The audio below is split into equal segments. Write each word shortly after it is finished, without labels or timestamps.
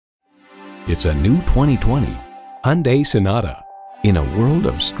It's a new 2020 Hyundai Sonata. In a world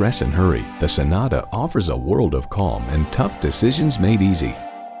of stress and hurry, the Sonata offers a world of calm and tough decisions made easy.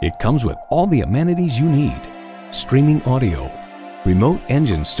 It comes with all the amenities you need: streaming audio, remote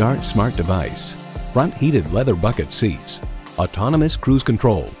engine start smart device, front heated leather bucket seats, autonomous cruise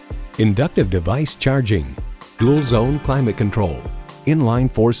control, inductive device charging, dual zone climate control, inline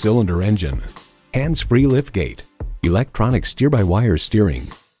 4-cylinder engine, hands-free liftgate, electronic steer-by-wire steering,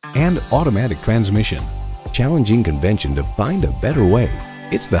 and automatic transmission. Challenging convention to find a better way.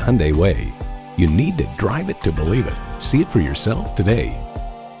 It's the Hyundai way. You need to drive it to believe it. See it for yourself today.